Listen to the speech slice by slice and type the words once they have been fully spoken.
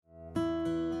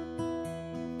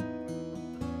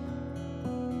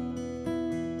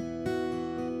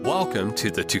Welcome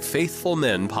to the To Faithful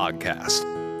Men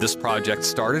podcast. This project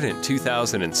started in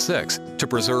 2006 to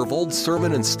preserve old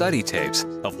sermon and study tapes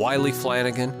of Wiley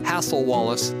Flanagan, Hassel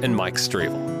Wallace, and Mike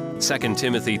Strevel. 2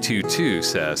 Timothy 2:2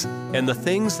 says, "And the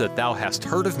things that thou hast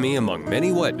heard of me among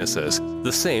many witnesses,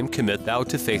 the same commit thou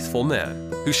to faithful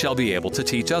men, who shall be able to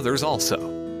teach others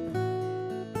also."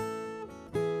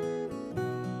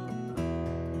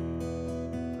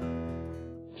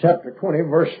 Chapter 20,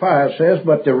 verse 5 says,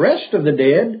 "But the rest of the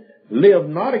dead lived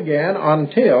not again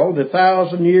until the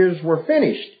 1,000 years were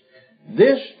finished.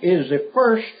 This is the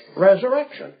first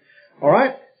resurrection." All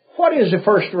right? What is the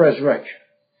first resurrection?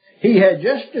 He had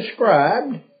just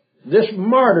described this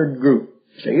martyred group.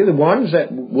 See, the ones that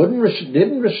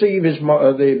didn't receive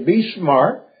the beast's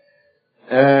mark,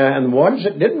 and the ones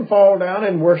that didn't fall down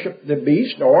and worship the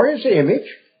beast or his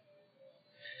image.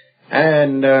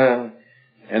 And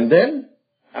then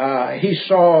he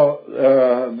saw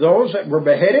those that were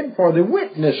beheaded for the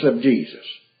witness of Jesus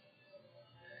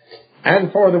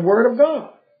and for the Word of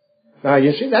God. Now,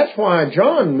 you see, that's why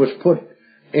John was put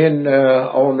in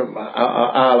on the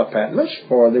Isle of Patmos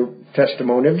for the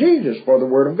testimony of Jesus, for the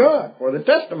Word of God, for the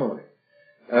testimony.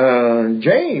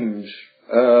 James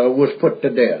was put to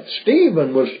death.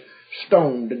 Stephen was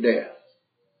stoned to death.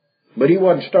 But he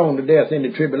wasn't stoned to death in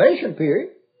the tribulation period,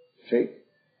 see.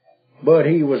 But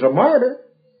he was a martyr.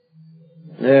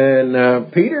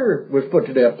 And Peter was put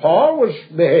to death. Paul was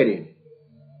beheaded.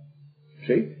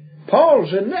 See?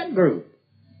 Paul's in that group.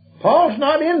 Paul's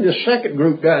not in this second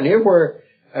group down here where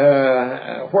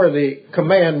the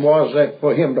command was that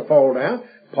for him to fall down.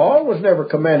 Paul was never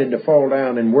commanded to fall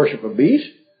down and worship a beast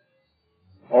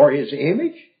or his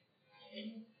image.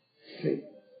 See?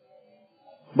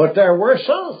 But there were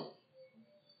some.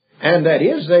 And that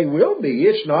is, they will be.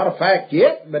 It's not a fact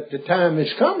yet, but the time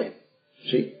is coming.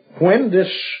 See? When this,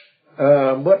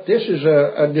 but this is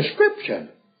a description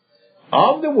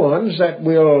of the ones that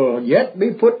will yet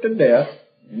be put to death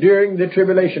during the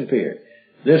tribulation period.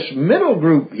 This middle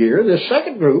group here, this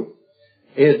second group,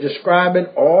 is describing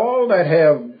all that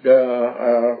have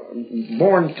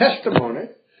borne testimony,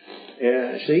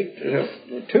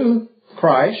 to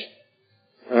Christ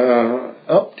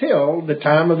up till the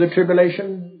time of the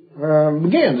tribulation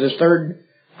begins. This third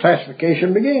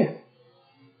classification begins.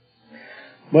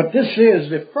 But this is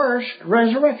the first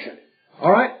resurrection.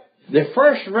 All right? The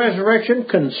first resurrection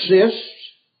consists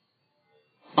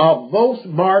of both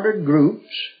martyred groups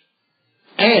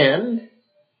and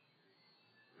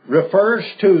refers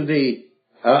to the,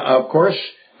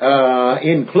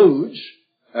 includes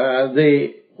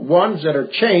the ones that are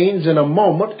changed in a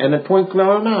moment and a twinkling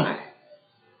of an eye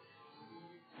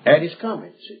at His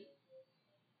coming, see,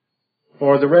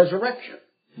 for the resurrection.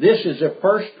 This is the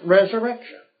first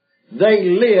resurrection. They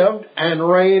lived and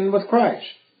reigned with Christ.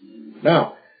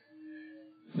 Now,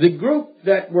 the group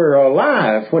that were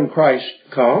alive when Christ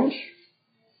comes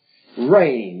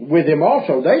reign with Him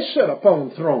also. They sit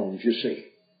upon thrones, you see.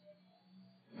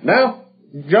 Now,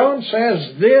 John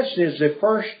says this is the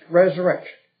first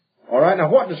resurrection. All right, now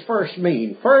what does first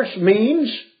mean? First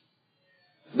means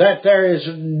that there is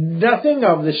nothing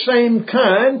of the same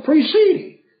kind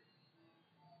preceding.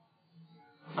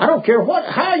 I don't care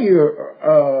how you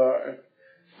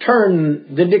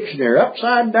turn the dictionary,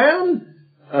 upside down,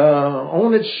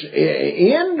 on its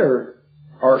end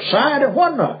or side or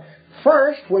whatnot.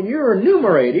 First, when you're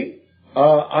enumerating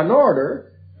an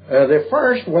order, the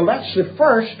first, well, that's the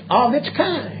first of its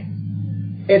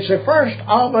kind. It's the first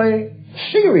of a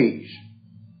series.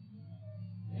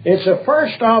 It's the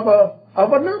first of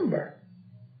a number.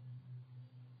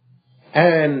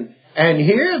 And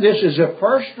here, this is the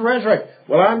first resurrection.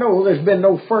 Well, I know there's been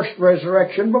no first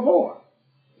resurrection before.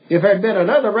 If there had been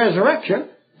another resurrection,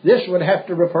 this would have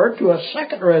to refer to a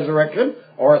second resurrection,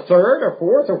 or a third, or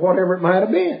fourth, or whatever it might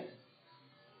have been.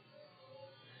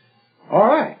 All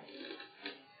right.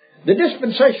 The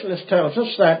dispensationalist tells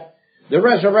us that the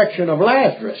resurrection of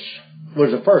Lazarus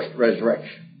was the first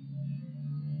resurrection.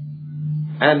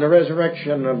 And the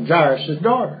resurrection of Jairus'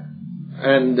 daughter.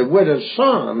 And the widow's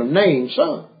son, of Nain's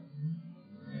son.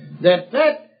 That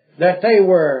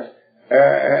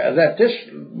this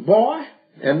boy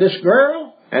and this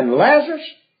girl and Lazarus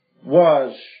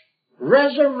was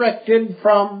resurrected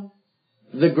from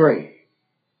the grave.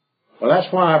 Well,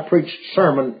 that's why I preached a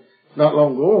sermon not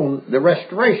long ago on the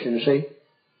restoration, see?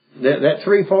 That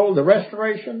threefold, the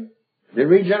restoration, the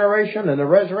regeneration, and the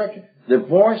resurrection, the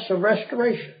voice of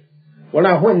restoration. Well,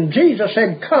 now, when Jesus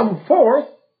had come forth,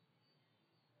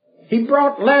 He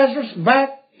brought Lazarus back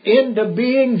into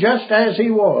being just as he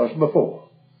was before.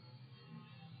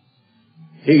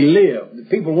 He lived. The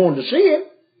people wanted to see him.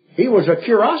 He was a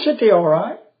curiosity, all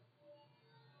right.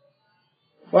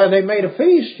 Well, they made a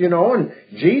feast, and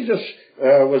Jesus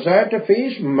was at the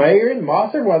feast. Mary and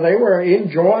Martha, they were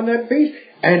enjoying that feast.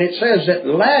 And it says that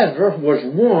Lazarus was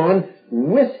one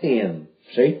with him,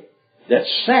 see, that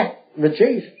sat with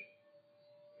Jesus.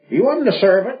 He wasn't a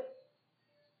servant.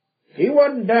 He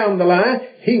wasn't down the line.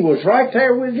 He was right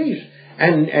there with Jesus.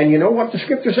 And you know what the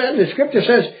Scripture says? The Scripture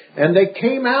says, and they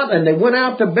came out and they went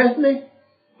out to Bethany.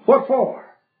 What for?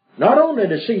 Not only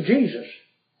to see Jesus,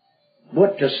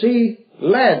 but to see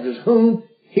Lazarus, whom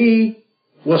he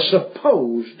was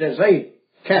supposed, as they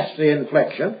cast the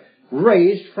inflection,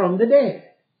 raised from the dead.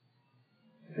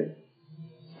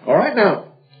 All right,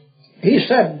 now, he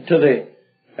said to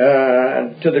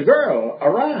the girl,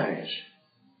 arise.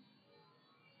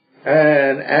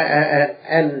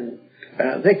 And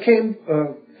they came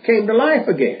to life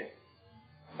again.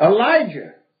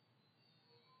 Elijah,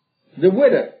 the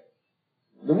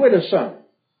widow's son.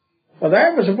 Well,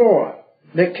 there was a boy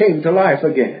that came to life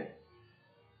again.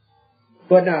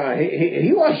 But now,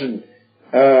 he wasn't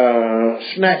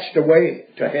snatched away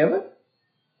to heaven.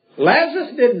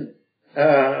 Lazarus didn't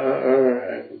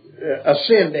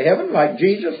ascend to heaven like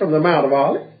Jesus from the Mount of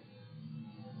Olives.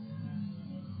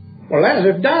 Well,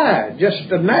 Lazarus died,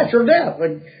 just a natural death,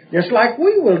 just like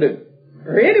we will do,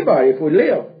 or anybody if we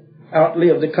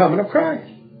outlive the coming of Christ.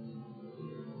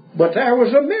 But there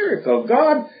was a miracle.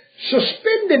 God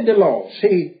suspended the laws.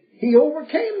 He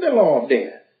overcame the law of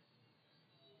death.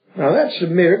 Now that's the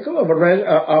miracle of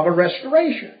a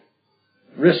restoration,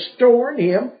 restoring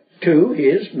him to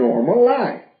his normal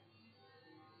life.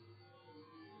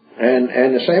 And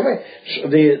the same way, so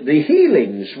the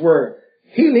healings were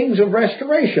healings of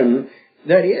restoration.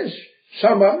 That is,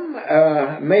 some of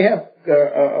them may have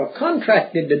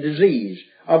contracted the disease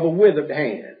of a withered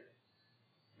hand.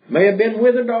 May have been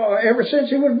withered ever since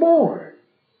he was born.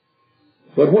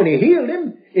 But when he healed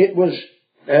him, it was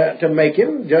to make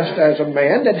him just as a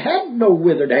man that had no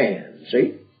withered hand.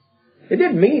 See? It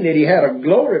didn't mean that he had a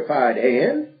glorified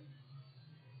hand.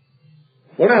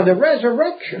 Well, now the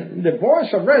resurrection, the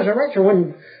voice of resurrection,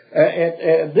 when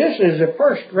this is the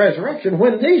first resurrection,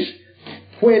 when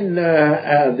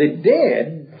the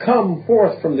dead come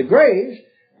forth from the graves,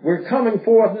 we're coming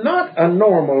forth not a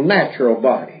normal natural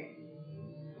body,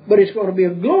 but it's going to be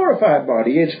a glorified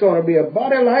body. It's going to be a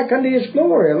body like unto his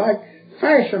glory, like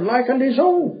fashion like unto his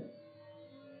own.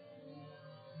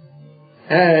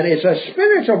 And it's a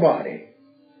spiritual body,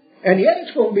 and yet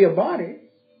it's going to be a body.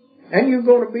 And you're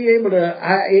going to be able to,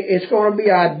 it's going to be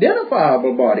an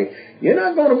identifiable body. You're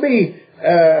not going to be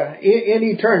in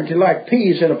eternity like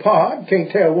peas in a pod,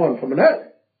 can't tell one from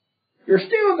another. You're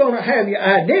still going to have your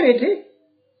identity.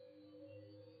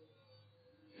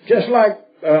 Just like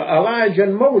Elijah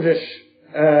and Moses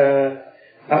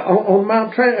on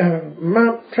Mount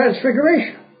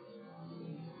Transfiguration.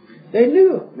 They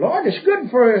knew, Lord, it's good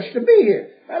for us to be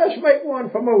here. Let us make one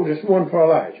for Moses, one for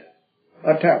Elijah,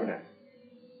 a tabernacle.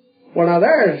 Well, now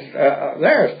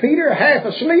there's Peter half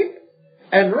asleep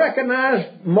and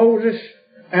recognized Moses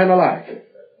and Elijah.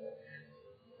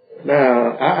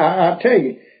 Now, I'll tell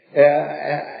you,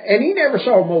 and he never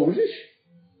saw Moses.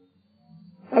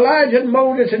 Elijah and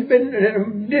Moses had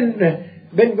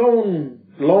been gone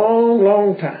long,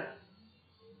 long time.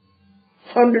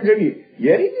 Hundreds of years.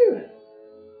 Yet he knew it.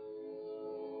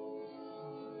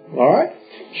 All right?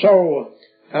 So,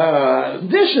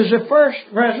 this is the first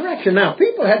resurrection. Now,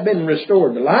 people had been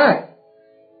restored to life.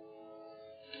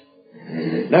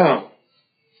 Now,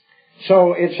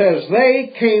 so it says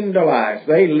they came to life.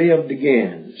 They lived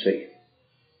again, see.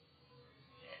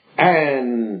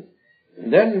 And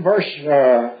then verse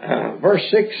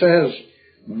 6 says,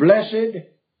 blessed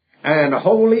and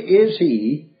holy is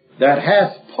he that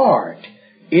hath part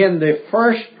in the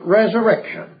first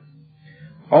resurrection.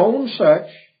 On such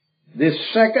this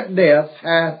second death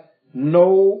hath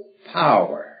no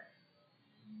power,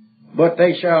 but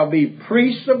they shall be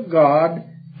priests of God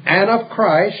and of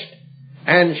Christ,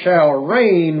 and shall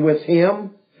reign with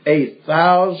him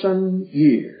 1,000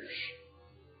 years.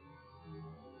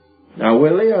 Now,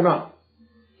 will they or not?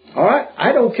 All right,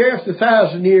 I don't care if the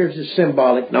 1,000 years is a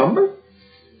symbolic number.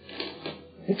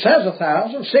 It says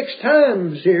 1,000. 6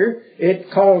 times here it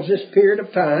calls this period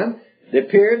of time the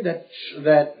period that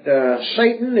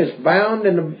Satan is bound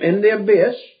in the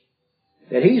abyss,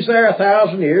 that he's there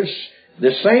 1,000 years,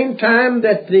 the same time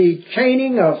that the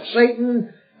chaining of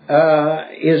Satan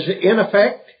is in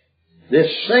effect,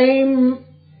 this same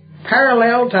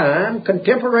parallel time,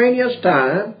 contemporaneous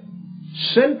time,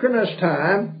 synchronous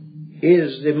time,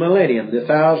 is the millennium, the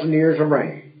 1,000 years of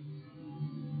reign.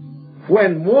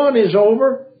 When one is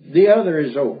over, the other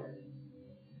is over.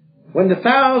 When the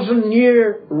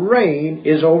 1,000-year reign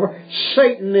is over,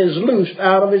 Satan is loosed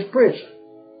out of his prison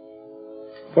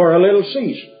for a little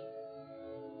season.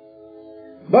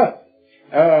 But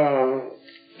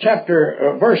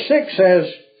verse 6 says,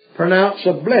 pronounce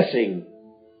a blessing.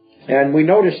 And we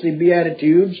notice the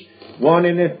Beatitudes, one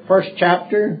in the first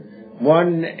chapter,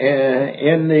 one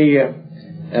in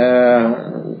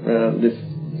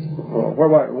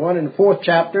one in the 4th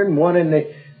chapter, and one in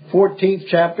the 14th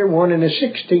chapter, one in the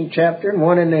 16th chapter, and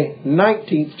one in the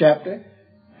 19th chapter,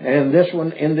 and this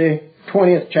one in the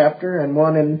 20th chapter, and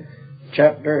one in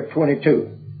chapter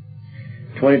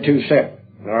 22:7.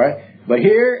 All right? But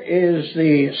here is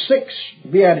the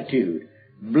 6th Beatitude.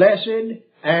 Blessed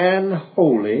and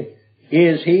holy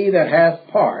is he that hath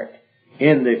part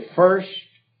in the first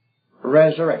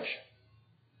resurrection.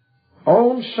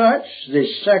 On such the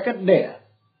second death.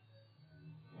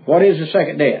 What is the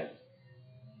second death?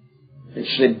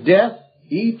 It's the death,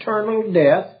 eternal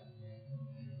death,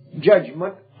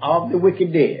 judgment of the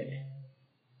wicked dead.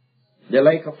 The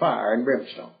lake of fire and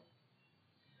brimstone.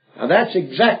 Now that's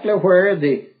exactly where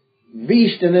the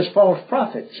beast and this false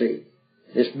prophet, see.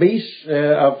 This beast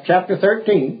of chapter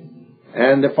 13,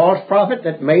 and the false prophet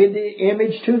that made the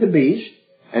image to the beast,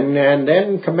 and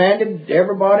then commanded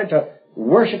everybody to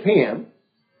worship him.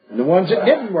 And the ones that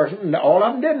didn't worship him, all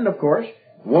of them didn't, of course.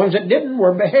 The ones that didn't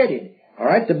were beheaded. All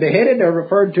right, the beheaded are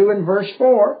referred to in verse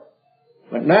 4.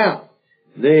 But now,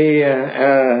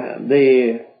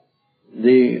 the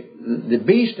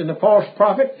beast and the false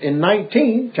prophet in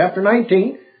chapter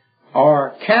 19,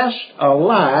 are cast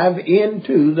alive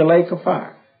into the lake of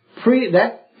fire.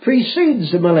 That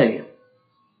precedes the millennium.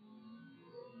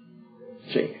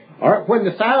 See, all right, when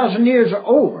the 1,000 years are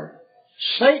over,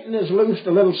 Satan is loosed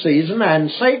a little season, and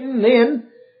Satan then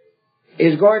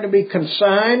is going to be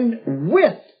consigned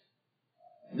with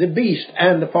the beast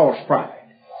and the false prophet.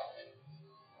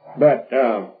 But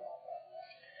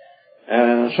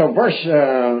so verse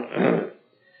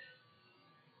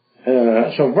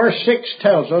 6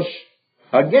 tells us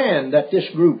again that this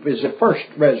group is the first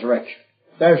resurrection.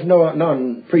 There's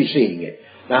none preceding it.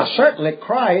 Now certainly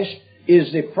Christ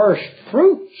is the first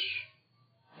fruits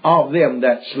of them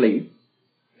that sleep.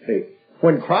 See,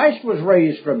 when Christ was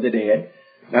raised from the dead,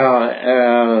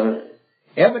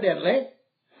 evidently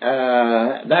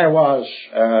there was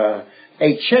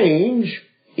a change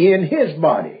in his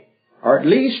body, or at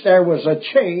least there was a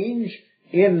change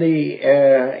in the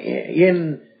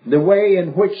way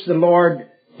in which the Lord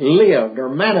lived or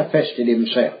manifested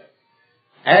himself.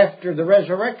 After the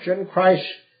resurrection, Christ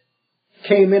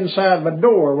came inside of a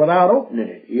door without opening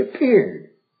it. He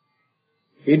appeared.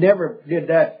 He never did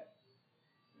that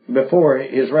before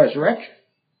his resurrection.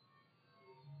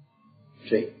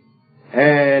 See?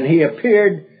 And he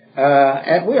appeared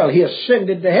at will. He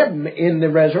ascended to heaven in the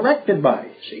resurrected body.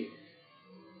 See?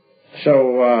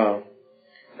 So,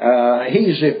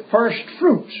 he's the first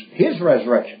fruits, his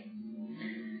resurrection.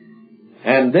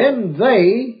 And then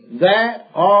they that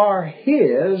are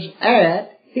his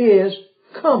at his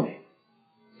coming.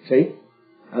 See?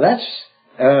 Now that's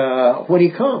when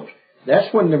he comes.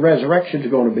 That's when the resurrection is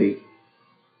going to be.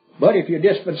 But if you're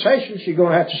dispensations, you're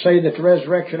going to have to say that the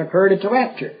resurrection occurred at the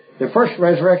rapture. The first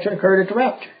resurrection occurred at the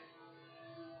rapture.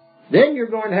 Then you're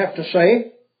going to have to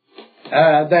say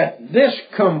that this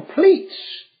completes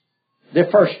the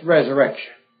first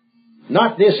resurrection.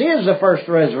 Not this is the first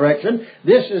resurrection.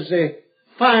 This is the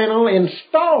final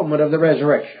installment of the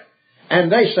resurrection.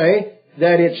 And they say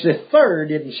that it's the third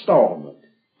installment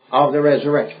of the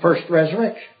resurrection, first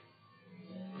resurrection.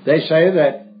 They say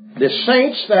that the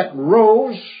saints that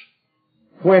rose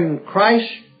when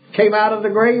Christ came out of the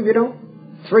grave,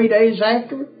 3 days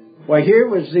after. Well, here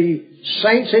was the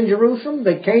saints in Jerusalem.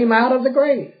 They came out of the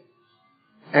grave.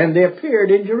 And they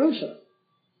appeared in Jerusalem.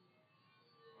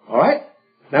 All right?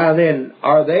 Now then,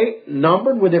 are they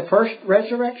numbered with the first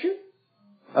resurrection?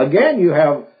 Again, you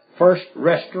have first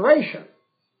restoration.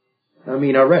 I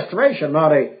mean, a restoration,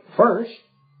 not a first.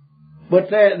 But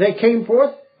they came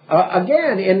forth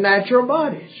again in natural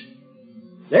bodies.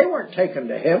 They weren't taken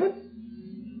to heaven.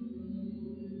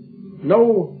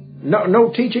 No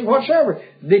teaching whatsoever.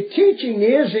 The teaching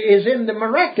is in the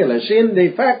miraculous, in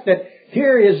the fact that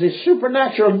here is the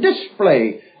supernatural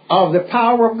display of the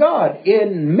power of God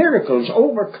in miracles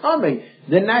overcoming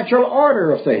the natural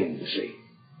order of things. See?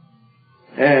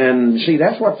 And see,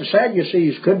 that's what the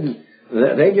Sadducees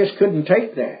they just couldn't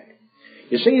take that.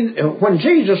 You see, when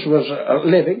Jesus was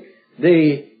living,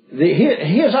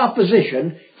 his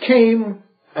opposition came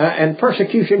and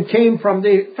persecution came from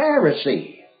the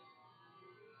Pharisee.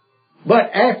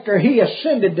 But after he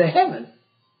ascended to heaven,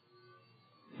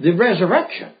 the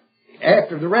resurrection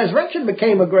after the resurrection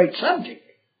became a great subject,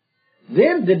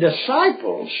 then the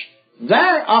disciples,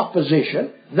 their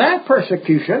opposition, their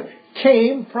persecution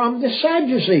came from the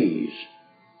Sadducees.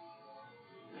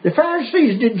 The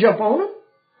Pharisees didn't jump on them.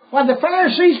 Why, the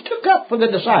Pharisees took up for the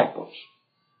disciples.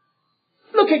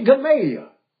 Look at Gamaliel.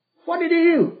 What did he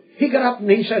do? He got up and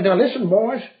he said, now listen,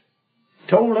 boys.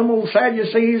 Told them old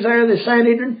Sadducees there, the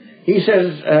Sanhedrin. He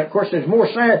says, of course, there's more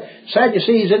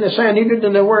Sadducees in the Sanhedrin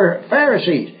than there were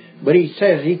Pharisees. But he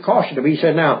says, he cautioned them. He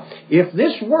said, now, if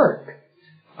this work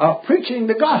of preaching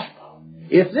the gospel,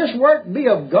 if this work be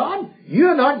of God,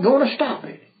 you're not going to stop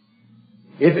it.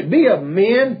 If it be of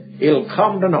men, it'll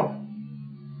come to naught.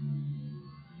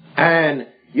 And,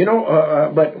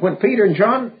 but when Peter and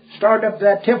John started up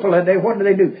that temple that day, what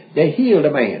do? They healed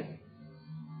a man.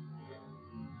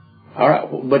 All right,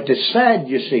 but the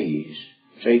Sadducees,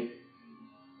 see,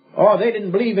 they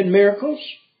didn't believe in miracles.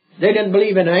 They didn't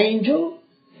believe in angels.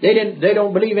 They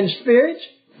don't believe in spirits.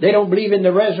 They don't believe in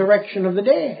the resurrection of the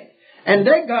dead. And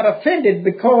they got offended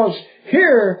because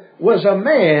here was a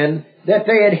man that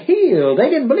they had healed. They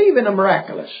didn't believe in the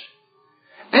miraculous.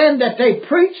 And that they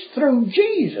preached through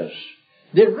Jesus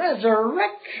the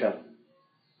resurrection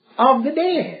of the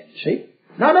dead. See?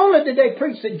 Not only did they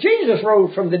preach that Jesus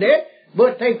rose from the dead,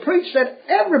 but they preached that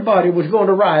everybody was going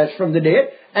to rise from the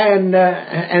dead. And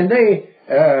the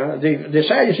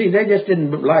Sadducees, they just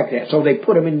didn't like that. So they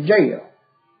put them in jail.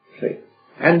 See?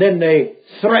 And then they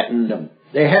threatened them.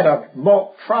 They had a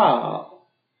mock trial.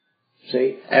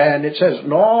 See? And it says,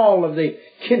 and all of the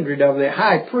kindred of the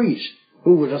high priest,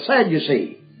 who was a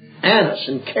Sadducee, Annas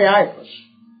and Caiaphas,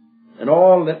 and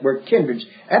all that were kindreds.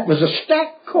 That was a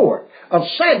stacked court of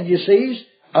Sadducees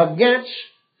against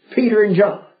Peter and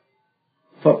John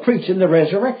for preaching the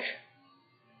resurrection.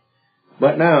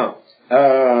 But now,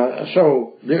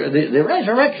 so the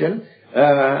resurrection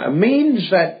means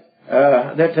that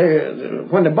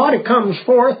when the body comes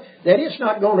forth, that it's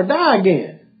not going to die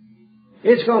again.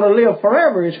 It's going to live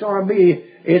forever. It's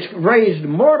raised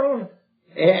mortal,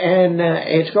 and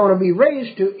it's going to be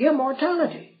raised to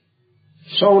immortality.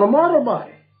 Sown a mortal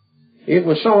body. It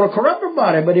was sown a corruptible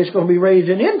body, but it's going to be raised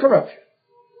in incorruption.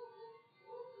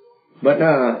 But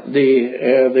now,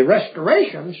 the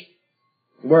restorations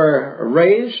were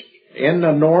raised in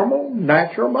a normal,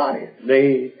 natural body.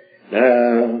 They,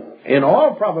 in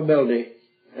all probability,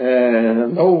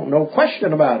 no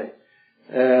question about it,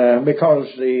 because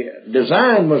the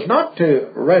design was not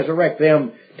to resurrect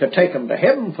them to take them to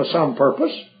heaven for some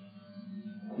purpose,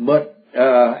 but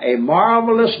a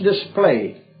marvelous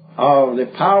display of the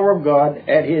power of God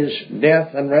at His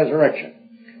death and resurrection.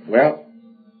 Well,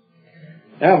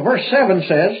 now verse 7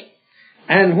 says,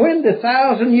 and when the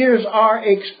 1,000 years are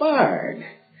expired,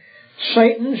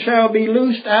 Satan shall be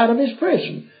loosed out of his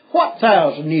prison. What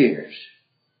 1,000 years?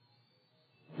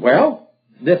 Well,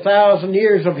 the 1,000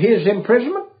 years of his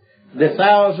imprisonment, the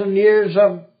 1,000 years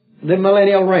of the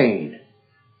millennial reign,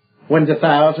 when the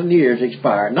 1,000 years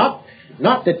expire. Not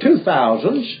the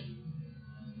 2,000s,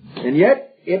 and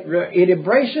yet it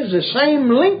embraces the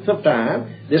same length of time,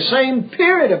 the same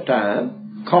period of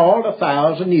time, called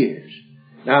 1,000 years.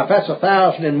 Now, if that's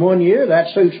 1,001 year,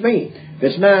 that suits me. If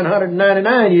it's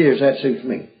 999 years, that suits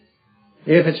me.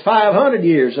 If it's 500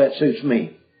 years, that suits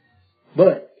me.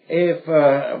 But if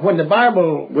when the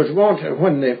Bible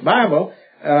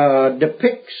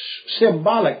depicts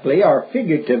symbolically or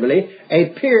figuratively a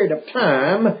period of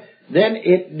time, then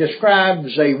it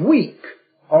describes a week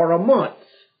or a month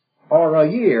or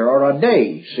a year or a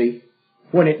day, see,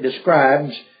 when it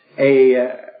describes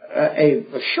a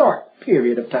short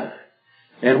period of time.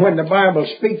 And when the Bible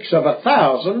speaks of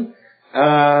 1,000,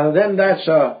 then that's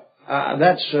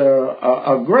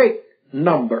a great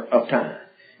number of time.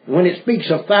 When it speaks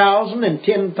of 1,000 and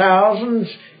 10,000s,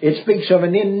 it speaks of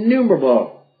an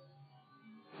innumerable,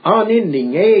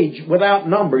 unending age without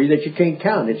number that you can't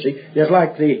count it. See, just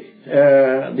like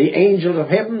the angels of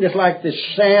heaven, just like the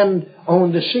sand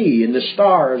on the sea and the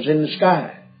stars in the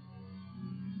sky.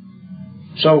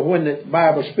 So when the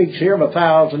Bible speaks here of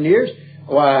 1,000 years,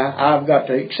 why, I've got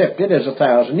to accept it as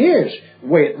 1,000 years, the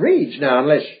way it reads now,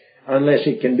 unless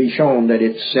it can be shown that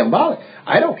it's symbolic.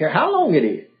 I don't care how long it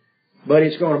is, but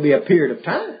it's going to be a period of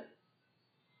time.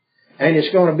 And it's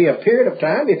going to be a period of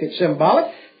time, if it's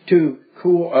symbolic, to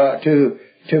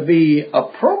be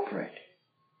appropriate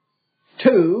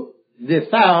to the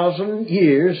 1,000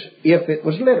 years if it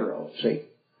was literal, see.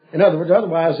 In other words,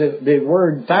 otherwise the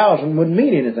word 1,000 wouldn't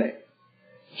mean anything.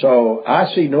 So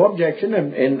I see no objection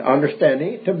in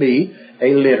understanding it to be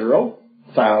a literal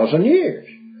 1,000 years,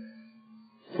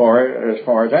 as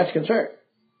far as that's concerned.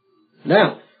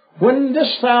 Now, when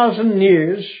this 1,000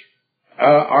 years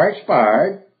are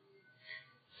expired,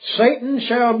 Satan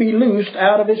shall be loosed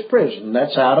out of his prison,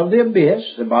 that's out of the abyss,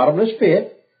 the bottomless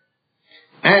pit,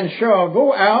 and shall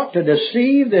go out to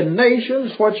deceive the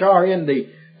nations which are in the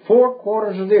four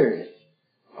quarters of the earth.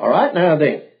 All right, now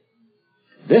then,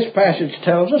 this passage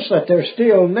tells us that there's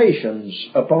still nations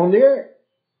upon the earth.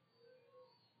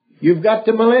 You've got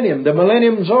the millennium. The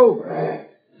millennium's over.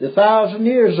 The 1,000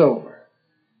 years over.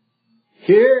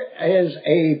 Here is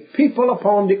a people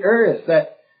upon the earth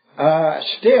that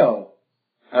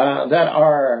that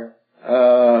are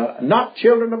not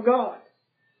children of God,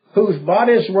 whose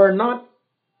bodies were not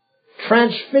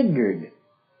transfigured,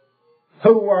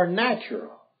 who are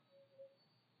natural.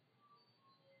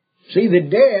 See, the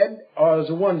dead are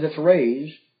the ones that's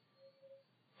raised,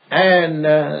 and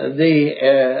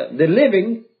the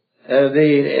living,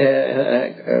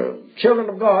 children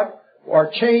of God,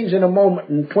 are changed in a moment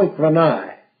and twinkle of an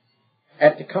eye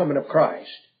at the coming of Christ.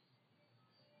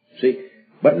 See,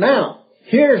 but now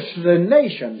here's the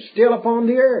nation still upon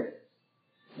the earth.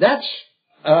 That's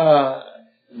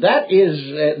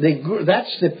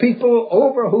the people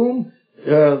over whom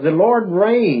the Lord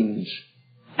reigns,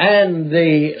 and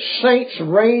the saints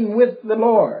reign with the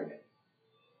Lord.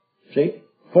 See,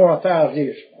 for 1,000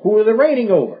 years. Who are they reigning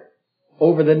over?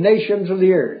 Over the nations of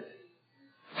the earth.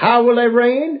 How will they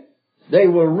reign? They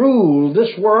will rule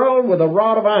this world with a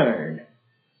rod of iron.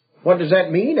 What does that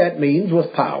mean? That means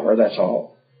with power, that's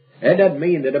all. It doesn't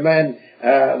mean that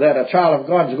that a child of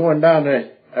God is going down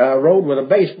the road with a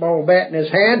baseball bat in his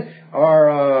hand or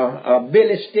a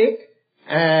billy stick,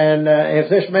 and if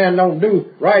this man don't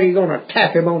do right, he's going to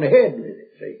tap him on the head with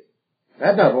it. See,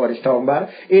 that's not what it's talking about.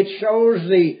 It shows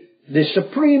the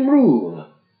supreme rule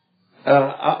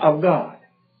of God.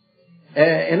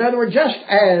 In other words, just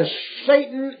as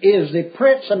Satan is the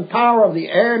prince and power of the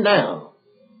air now,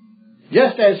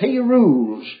 just as he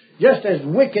rules, just as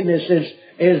wickedness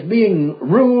is being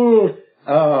ruled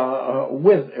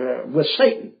with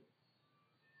Satan,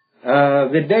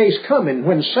 the day's coming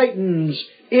when Satan's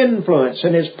influence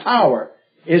and his power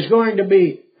is going to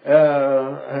be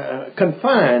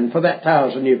confined for that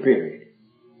 1,000-year period.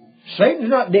 Satan's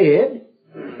not dead.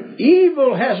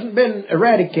 Evil hasn't been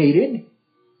eradicated.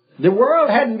 The world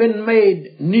hadn't been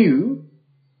made new.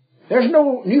 There's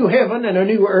no new heaven and a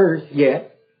new earth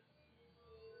yet.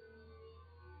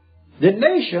 The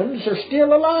nations are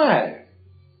still alive.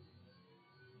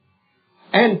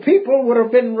 And people would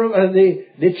have been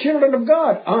the children of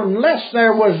God unless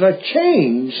there was a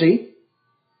change, see.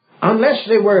 Unless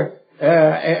they were,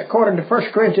 according to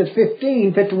 1 Corinthians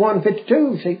 15, 51,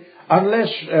 52, see. Unless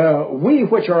we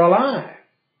which are alive,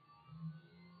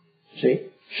 see,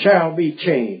 shall be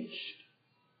changed.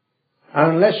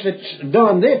 Unless it's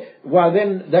done this, well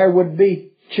then there would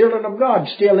be children of God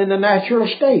still in the natural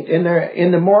state,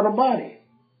 in the mortal body.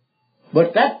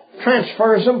 But that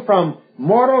transfers them from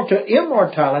mortal to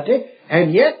immortality,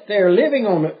 and yet they're living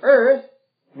on the earth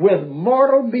with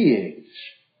mortal beings.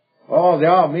 Oh,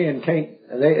 the old man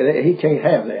he can't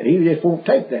have that. He just won't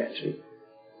take that, see.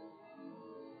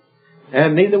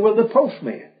 And neither will the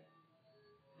postman.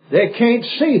 They can't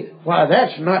see. Why,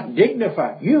 that's not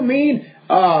dignified. You mean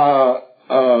a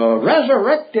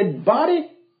resurrected body,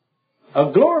 a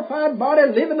glorified body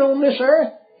living on this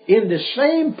earth in the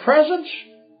same presence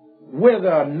with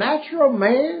a natural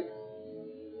man?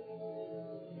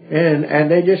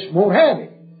 And they just won't have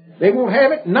it. They won't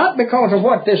have it not because of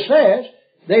what this says.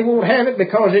 They won't have it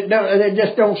because they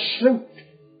just don't suit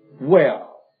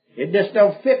well. It just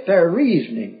don't fit their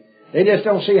reasoning. They just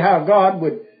don't see how God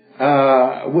would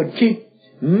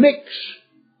mix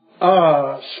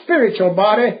a spiritual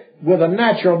body with a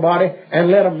natural body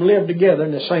and let them live together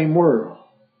in the same world.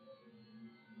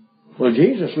 Well,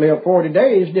 Jesus lived 40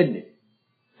 days, didn't he?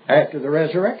 After the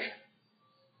resurrection.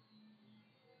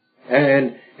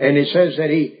 And it says that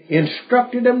he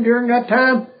instructed them during that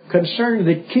time concerning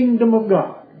the kingdom of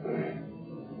God.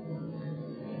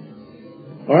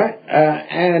 All right,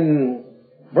 and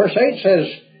verse 8 says,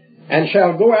 and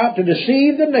shall go out to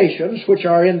deceive the nations which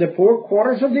are in the four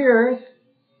quarters of the earth,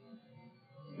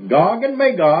 Gog and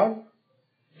Magog,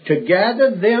 to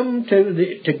gather them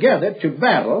together to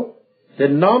battle, the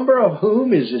number of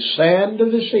whom is the sand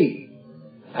of the sea.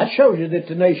 That shows you that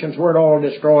the nations weren't all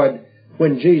destroyed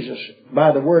when Jesus,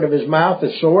 by the word of his mouth,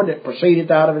 the sword that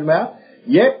proceeded out of his mouth,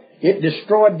 yet it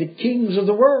destroyed the kings of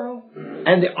the world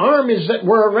and the armies that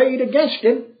were arrayed against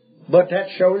him. But that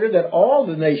shows you that all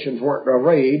the nations weren't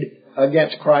arrayed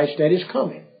against Christ at his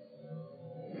coming.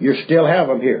 You still have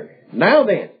them here. Now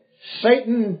then,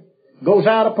 Satan goes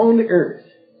out upon the earth.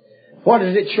 What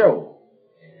does it show?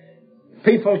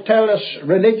 people tell us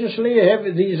religiously,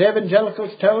 these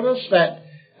evangelicals tell us that,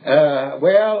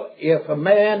 if a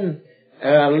man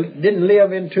didn't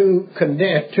live in two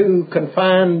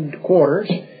confined quarters,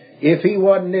 if he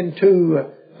wasn't in too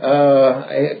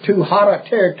hot a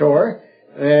territory,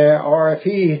 or if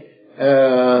he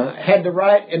had the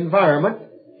right environment,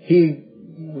 he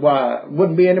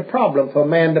wouldn't be any problem for a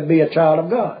man to be a child of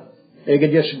God. They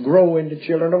could just grow into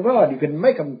children of God. You could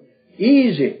make them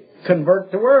easy,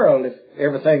 convert the world if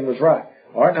everything was right.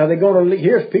 All right, now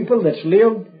here's people that's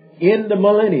lived in the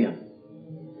millennium,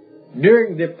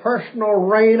 during the personal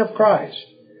reign of Christ.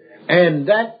 And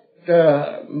that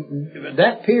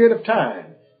period of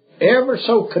time, ever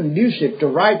so conducive to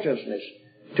righteousness,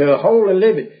 to holy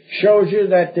living, shows you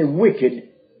that the wicked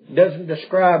doesn't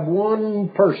describe one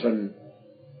person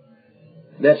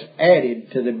that's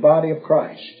added to the body of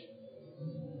Christ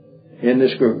in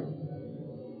this group.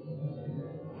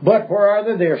 But where are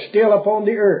they? They're still upon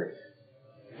the earth.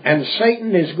 And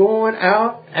Satan is going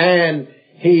out, and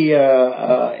he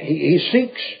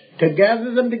seeks to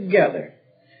gather them together.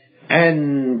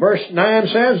 And verse 9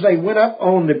 says, they went up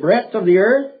on the breadth of the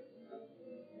earth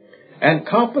and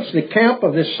compassed the camp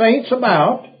of the saints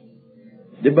about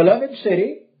the beloved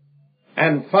city,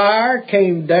 and fire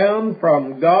came down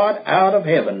from God out of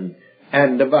heaven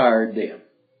and devoured them.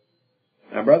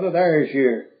 Now, brother, there's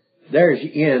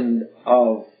the end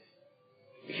of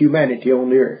humanity on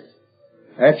the earth.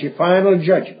 That's your final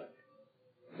judgment.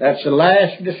 That's the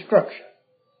last destruction.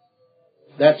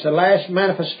 That's the last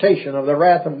manifestation of the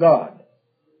wrath of God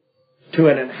to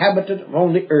an inhabitant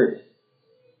on the earth.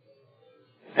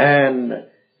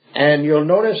 And you'll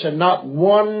notice that not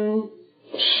one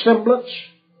semblance,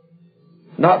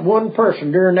 not one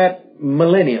person during that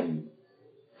millennium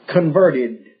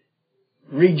converted,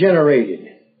 regenerated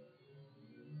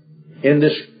in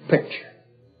this picture.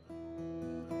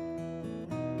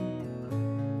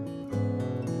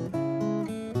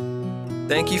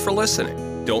 Thank you for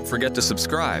listening. Don't forget to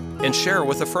subscribe and share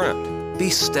with a friend. Be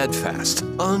steadfast,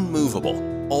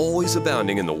 unmovable, always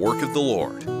abounding in the work of the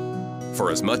Lord. For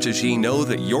as much as ye know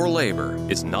that your labor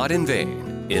is not in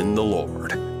vain in the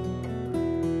Lord.